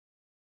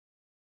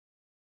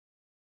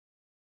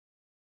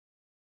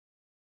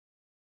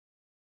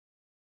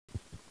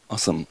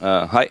Awesome.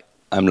 Hi,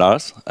 I'm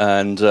Lars,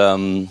 and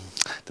the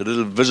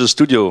little Visual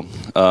Studio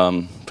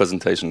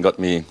presentation got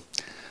me,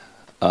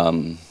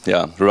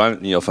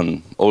 reminded me of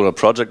an older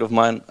project of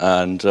mine,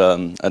 and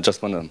I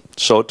just want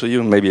to show it to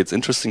you. Maybe it's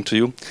interesting to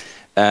you,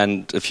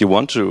 and if you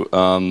want to,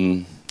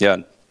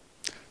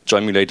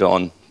 join me later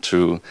on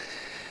to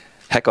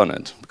hack on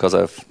it, because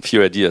I have a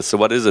few ideas. So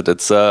what is it?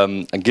 It's a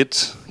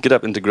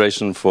GitHub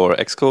integration for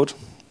XCode.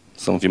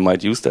 Some of you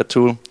might use that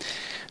tool.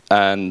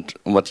 And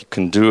what you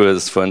can do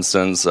is, for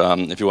instance,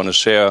 if you want to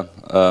share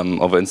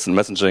over instant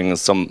messaging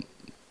some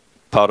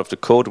part of the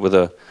code with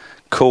a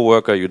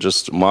coworker, you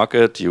just mark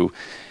it, you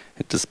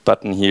hit this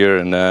button here,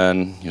 and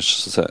then you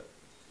just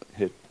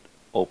hit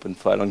open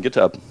file on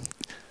GitHub.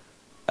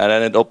 And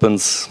then it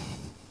opens,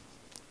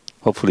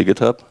 hopefully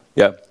GitHub,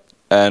 yeah,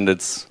 and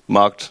it's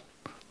marked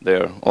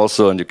there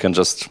also, and you can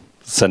just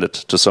send it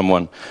to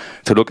someone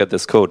to look at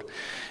this code.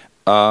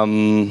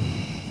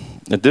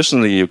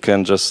 Additionally, you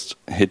can just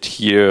hit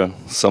here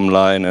some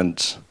line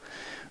and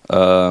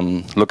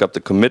look up the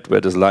commit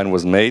where this line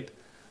was made.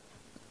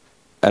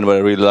 And what I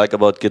really like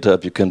about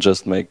GitHub, you can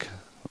just make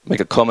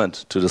a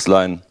comment to this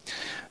line.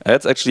 And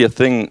that's actually a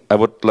thing I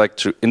would like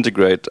to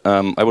integrate.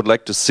 I would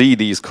like to see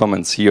these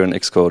comments here in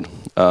XCode.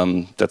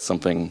 That's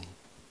something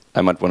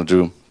I might want to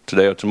do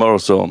today or tomorrow,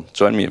 so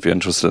join me if you're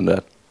interested in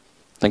that.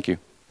 Thank you.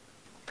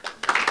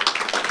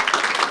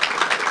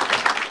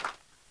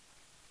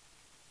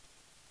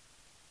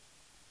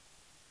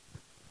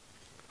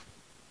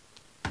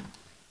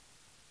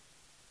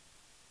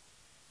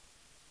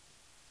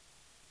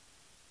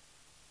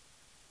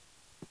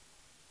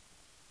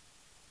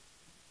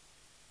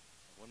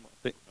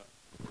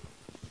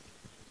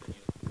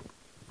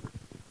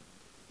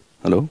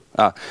 Hello?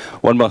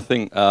 One more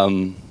thing.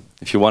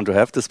 If you want to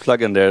have this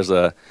plugin, there's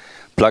a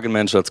plugin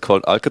manager. It's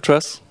called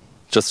Alcatraz.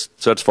 Just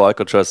search for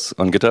Alcatraz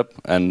on GitHub,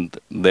 and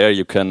there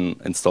you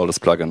can install this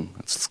plugin.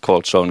 It's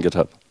called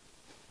ShowInGitHub.